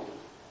Daniel.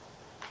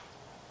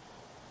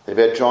 They've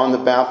had John the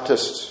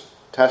Baptist's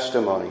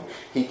testimony.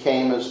 He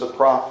came as the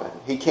prophet.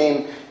 He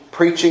came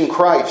preaching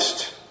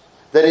Christ,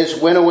 that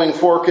his winnowing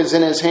fork is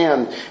in his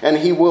hand, and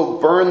he will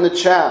burn the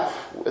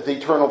chaff with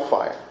eternal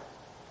fire.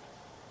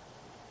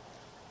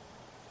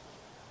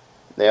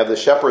 They have the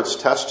shepherd's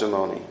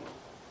testimony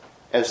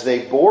as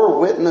they bore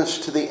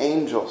witness to the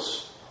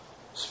angels,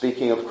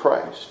 speaking of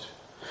Christ.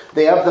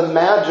 They have the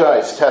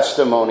Magi's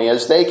testimony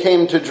as they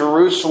came to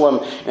Jerusalem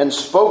and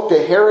spoke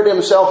to Herod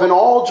himself, and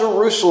all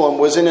Jerusalem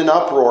was in an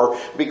uproar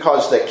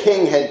because the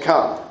king had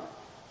come.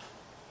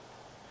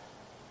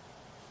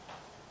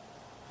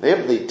 They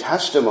have the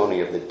testimony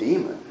of the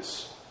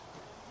demons.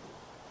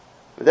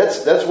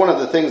 That's one of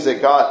the things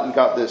that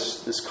got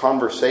this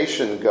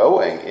conversation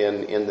going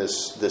in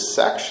this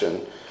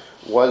section,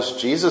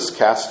 was Jesus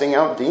casting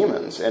out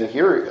demons. And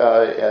here,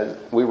 as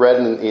we read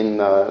in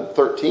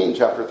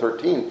chapter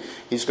 13,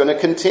 he's going to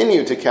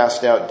continue to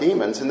cast out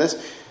demons. And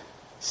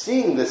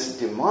seeing this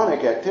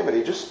demonic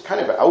activity just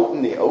kind of out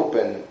in the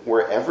open,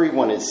 where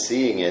everyone is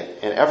seeing it,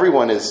 and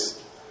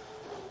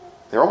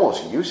they're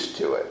almost used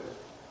to it.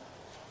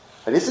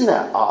 And isn't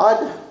that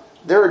odd?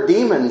 There are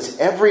demons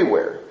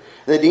everywhere.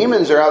 The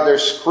demons are out there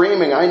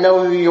screaming, I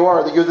know who you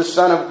are, that you're the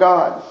Son of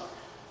God.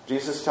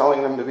 Jesus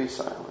telling them to be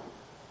silent.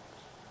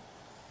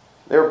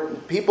 There are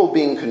people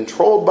being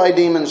controlled by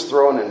demons,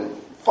 thrown in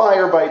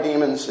fire by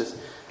demons. It's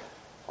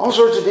all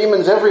sorts of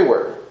demons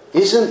everywhere.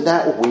 Isn't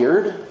that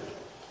weird?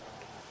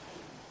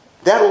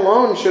 That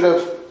alone should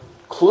have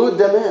clued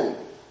them in.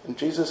 And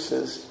Jesus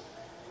says,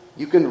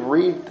 you can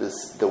read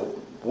the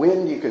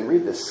wind, you can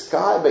read the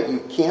sky, but you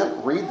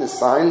can't read the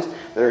signs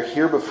that are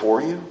here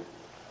before you.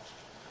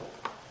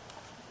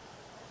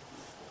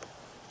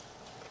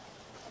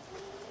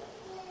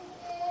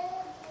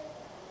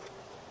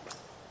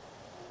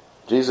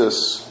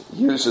 Jesus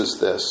uses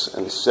this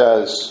and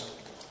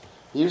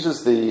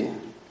uses the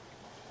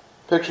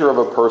picture of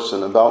a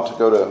person about to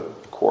go to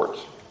court.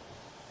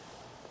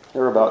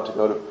 They're about to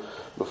go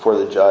before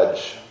the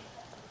judge.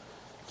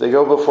 If they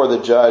go before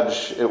the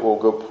judge, it will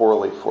go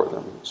poorly for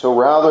them. So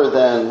rather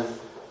than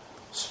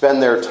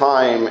spend their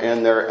time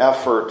and their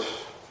effort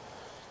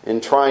in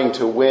trying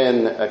to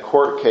win a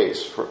court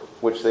case, for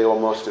which they will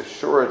most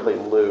assuredly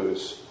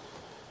lose,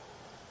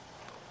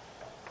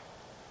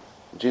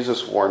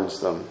 Jesus warns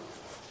them.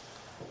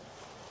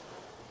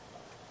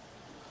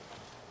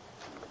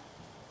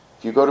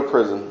 If you go to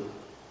prison,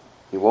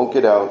 you won't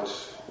get out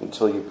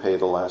until you pay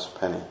the last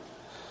penny.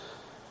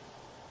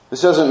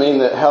 This doesn't mean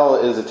that hell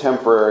is a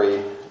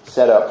temporary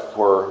setup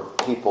for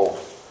people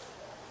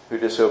who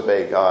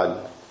disobey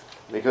God.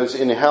 Because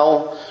in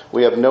hell,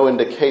 we have no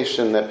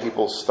indication that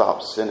people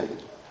stop sinning.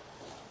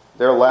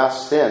 Their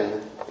last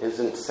sin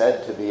isn't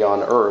said to be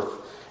on earth,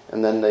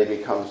 and then they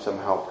become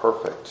somehow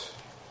perfect.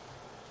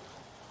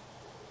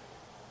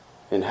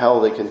 In hell,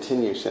 they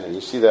continue sinning.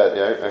 You see that,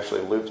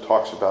 actually, Luke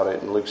talks about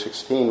it in Luke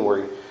 16,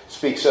 where he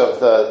speaks of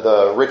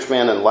the rich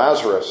man and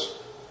Lazarus.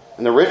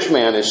 And the rich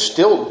man is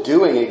still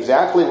doing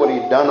exactly what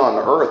he'd done on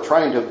earth,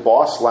 trying to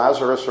boss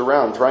Lazarus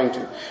around, trying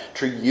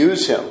to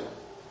use him,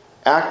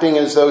 acting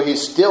as though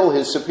he's still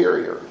his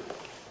superior.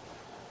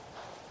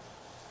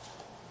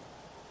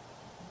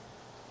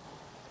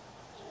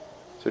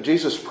 So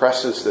Jesus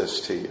presses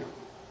this to you.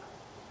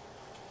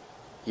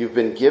 You've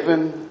been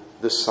given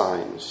the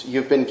signs.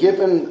 You've been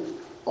given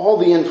all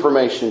the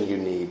information you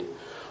need.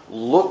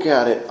 Look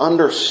at it.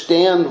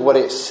 Understand what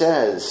it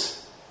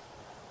says.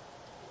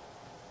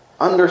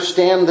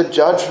 Understand the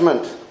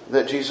judgment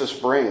that Jesus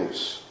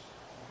brings.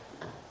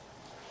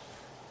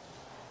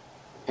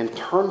 And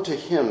turn to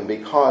Him,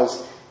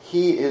 because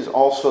He is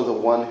also the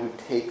one who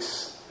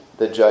takes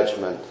the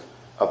judgment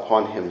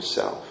upon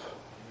Himself.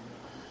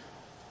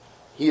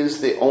 He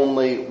is the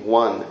only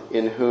one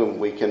in whom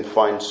we can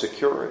find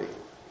security.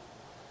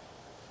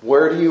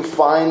 Where do you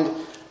find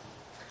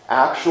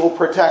actual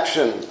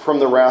protection from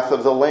the wrath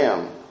of the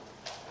Lamb?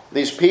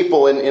 These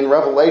people in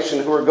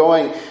Revelation who are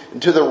going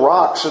to the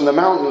rocks and the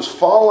mountains,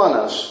 fall on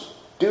us,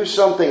 do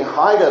something,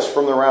 hide us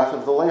from the wrath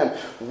of the Lamb.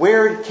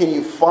 Where can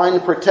you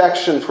find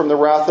protection from the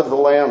wrath of the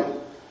Lamb?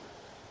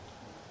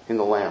 In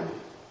the Lamb.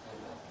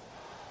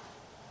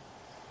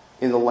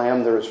 In the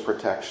Lamb there is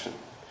protection.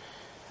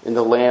 In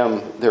the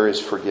Lamb there is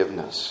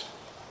forgiveness.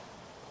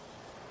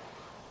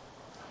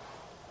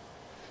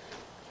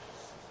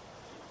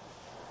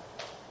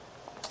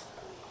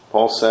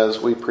 Paul says,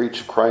 we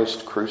preach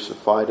Christ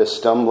crucified, a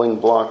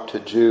stumbling block to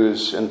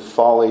Jews and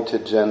folly to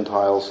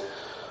Gentiles.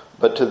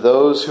 But to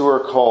those who are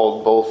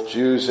called, both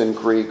Jews and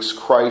Greeks,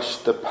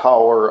 Christ the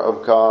power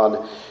of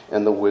God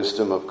and the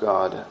wisdom of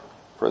God.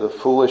 For the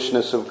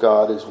foolishness of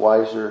God is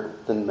wiser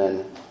than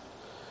men,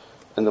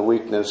 and the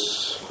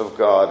weakness of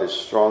God is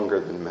stronger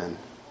than men.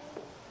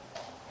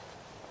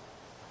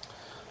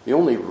 The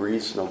only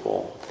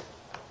reasonable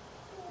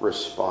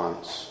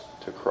response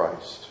to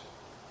Christ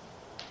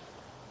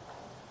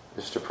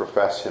is to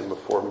profess Him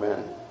before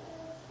men,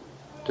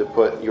 to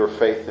put your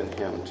faith in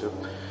Him,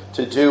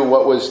 to do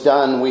what was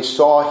done. We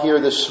saw here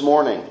this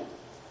morning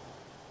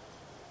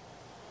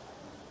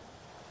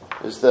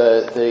as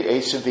the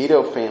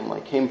Acevedo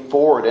family came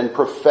forward and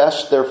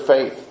professed their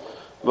faith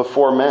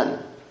before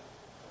men.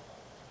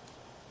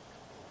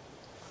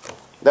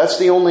 That's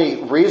the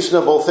only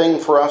reasonable thing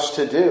for us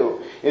to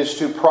do, is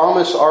to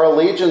promise our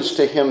allegiance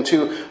to Him,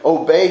 to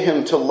obey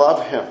Him, to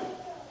love Him.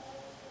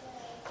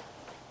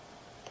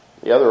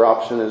 The other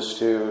option is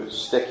to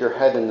stick your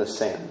head in the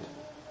sand,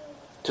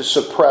 to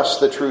suppress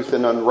the truth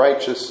in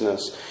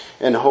unrighteousness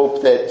and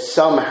hope that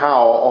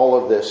somehow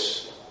all of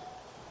this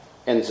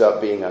ends up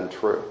being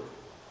untrue.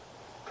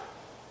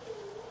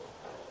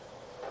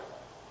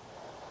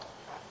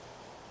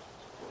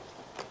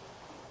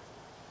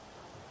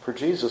 For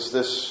Jesus,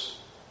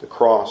 the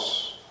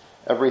cross,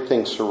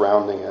 everything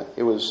surrounding it,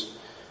 it was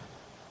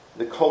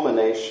the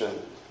culmination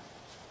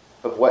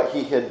of what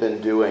He had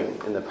been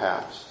doing in the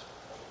past,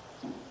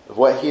 of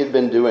what He had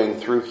been doing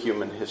through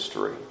human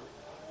history.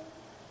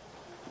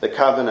 The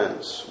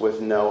covenants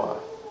with Noah,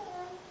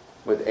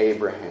 with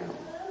Abraham,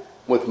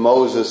 with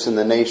Moses and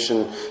the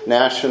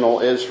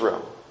national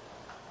Israel,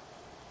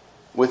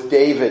 with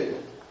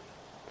David.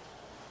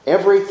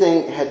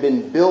 Everything had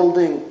been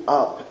building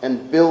up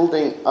and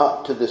building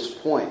up to this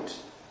point.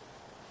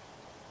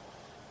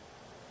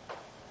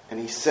 And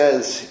He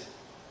says,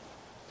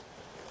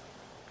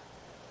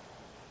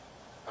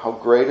 how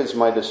great is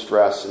my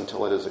distress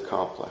until it is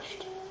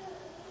accomplished.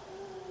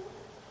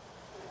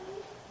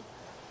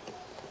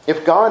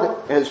 If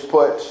God has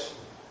put,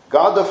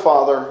 God the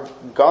Father,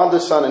 God the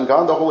Son, and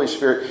God the Holy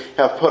Spirit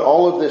have put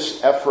all of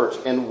this effort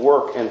and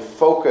work and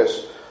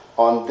focus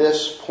on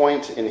this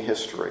point in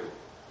history,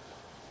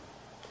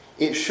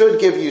 it should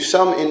give you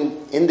some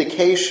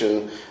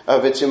indication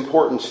of its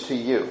importance to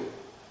you.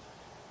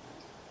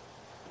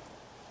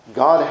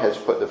 God has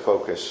put the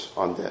focus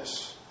on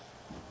this.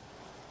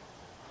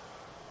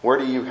 Where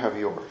do you have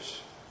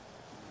yours?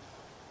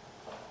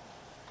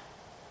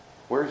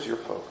 Where's your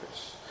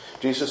focus?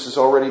 Jesus has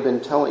already been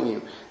telling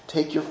you,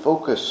 take your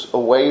focus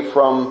away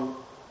from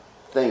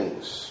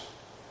things.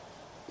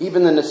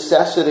 Even the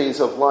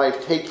necessities of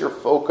life, take your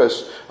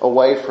focus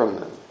away from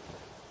them.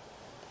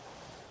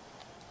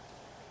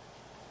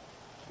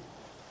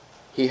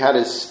 He had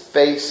His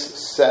face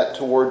set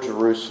toward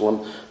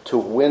Jerusalem to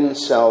win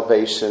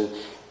salvation.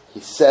 He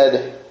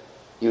said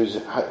He was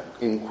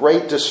in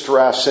great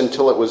distress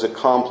until it was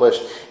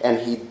accomplished, and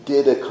he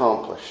did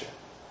accomplish it.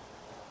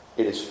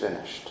 It is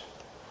finished.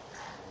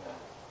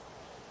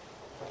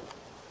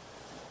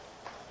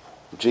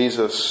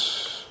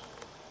 Jesus,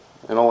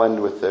 and I'll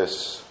end with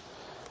this,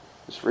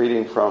 is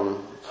reading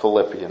from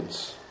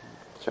Philippians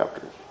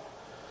chapter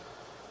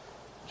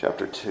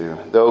 2.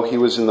 Though he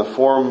was in the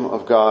form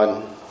of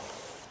God,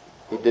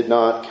 he did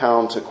not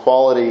count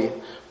equality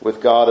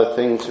with God a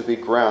thing to be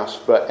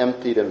grasped, but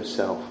emptied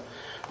himself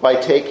by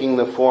taking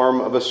the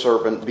form of a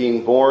servant,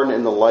 being born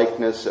in the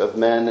likeness of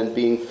men, and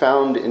being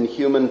found in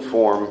human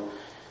form,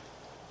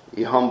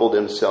 he humbled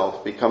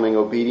himself, becoming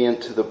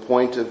obedient to the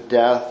point of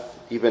death,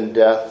 even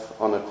death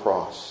on a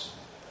cross.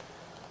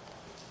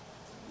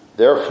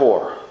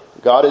 Therefore,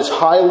 God has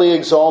highly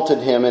exalted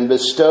him and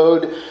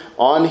bestowed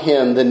on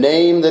him the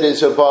name that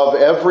is above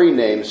every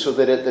name, so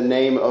that at the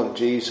name of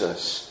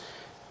Jesus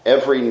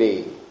every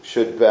knee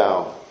should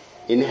bow,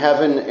 in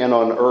heaven and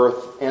on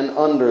earth and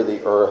under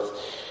the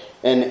earth,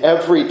 and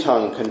every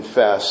tongue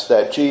confess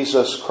that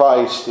Jesus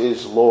Christ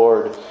is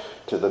Lord,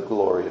 to the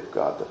glory of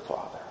God the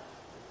Father.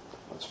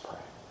 Let's pray.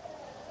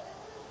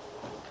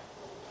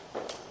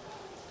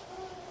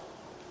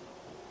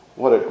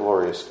 What a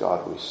glorious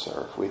God we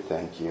serve. We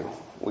thank you.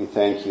 We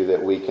thank you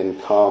that we can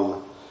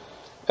come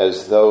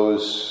as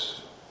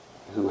those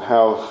who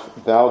have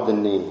bowed the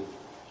knee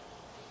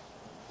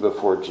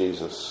before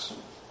Jesus.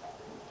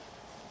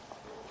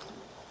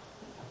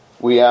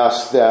 We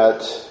ask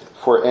that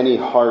for any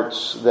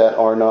hearts that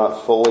are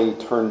not fully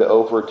turned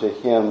over to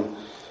him,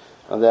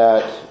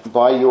 that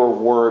by your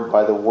word,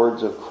 by the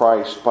words of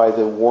Christ, by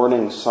the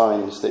warning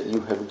signs that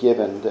you have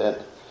given, that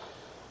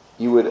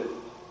you would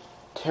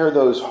tear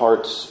those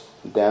hearts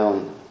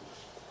down,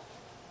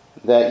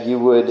 that you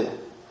would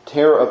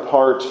tear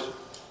apart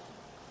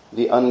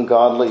the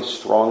ungodly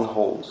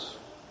strongholds,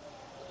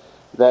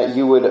 that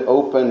you would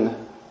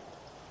open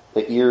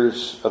the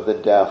ears of the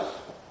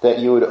deaf, that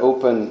you would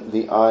open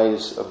the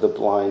eyes of the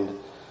blind,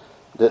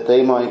 that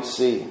they might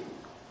see,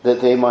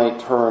 that they might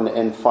turn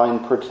and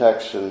find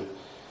protection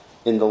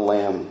in the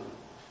Lamb.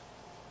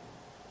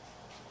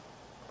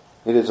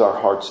 It is our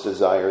heart's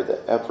desire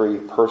that every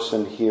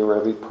person here,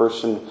 every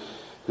person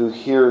who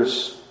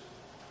hears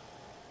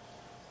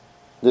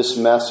this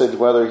message,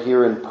 whether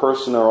here in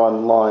person or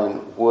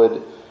online,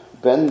 would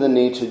bend the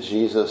knee to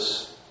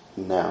Jesus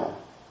now,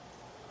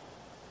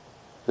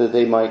 that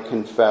they might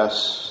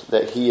confess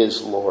that he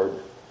is Lord,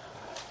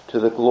 to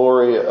the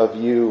glory of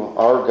you,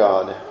 our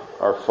God,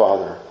 our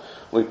Father.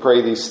 We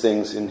pray these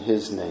things in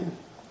his name.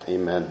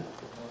 Amen.